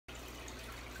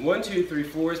1, 2, 3,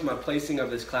 4 is my placing of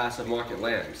this class of market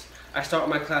lambs. I start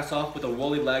my class off with a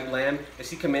woolly-legged lamb as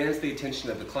he commands the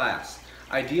attention of the class.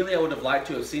 Ideally, I would have liked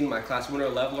to have seen my class winner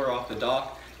leveler off the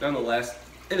dock. Nonetheless,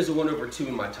 it is a 1/2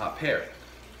 in my top pair.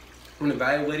 When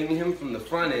evaluating him from the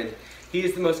front end, he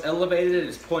is the most elevated at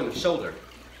his point of shoulder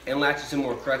and latches in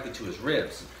more correctly to his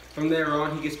ribs. From there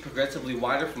on, he gets progressively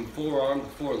wider from forearm to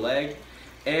foreleg,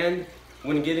 and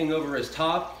when getting over his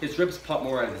top, his ribs pop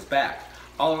more out of his back.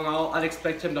 All in all, I'd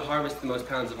expect him to harvest the most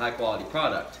pounds of high-quality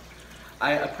product.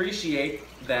 I appreciate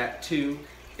that, too,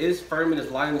 is firm in his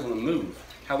lines on the move.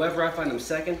 However, I find him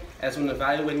second, as when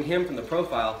evaluating him from the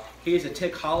profile, he is a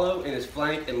tick hollow in his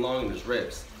flank and long in his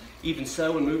ribs. Even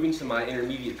so, when moving to my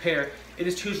intermediate pair, it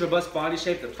is 2's robust body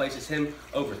shape that places him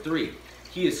over 3.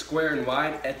 He is square and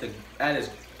wide at his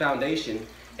foundation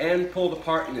and pulled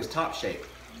apart in his top shape.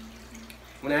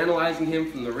 When analyzing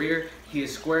him from the rear, he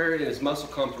is square in his muscle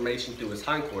conformation through his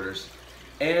hindquarters,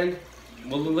 and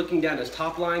when looking down his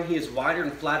top line, he is wider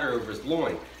and flatter over his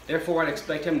loin. Therefore, I'd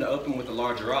expect him to open with a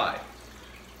larger eye.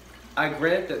 I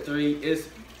grant that 3 is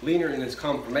leaner in his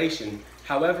conformation.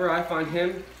 However, I find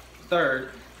him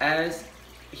third as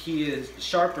he is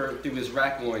sharper through his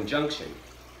rack-loin junction.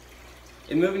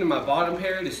 In moving to my bottom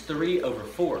pair, it is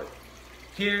 3/4.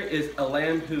 Here is a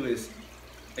lamb who is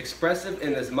expressive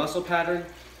in his muscle pattern,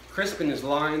 crisp in his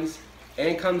lines,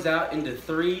 and comes out into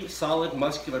 3 solid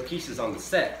muscular pieces on the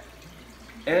set,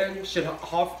 and should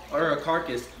offer a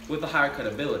carcass with a higher cut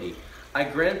ability. I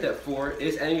grant that 4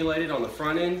 is angulated on the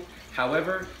front end.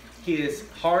 However, he is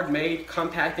hard made,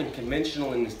 compact, and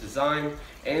conventional in his design,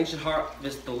 and should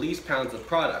harvest the least pounds of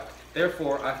product.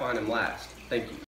 Therefore, I find him last. Thank you.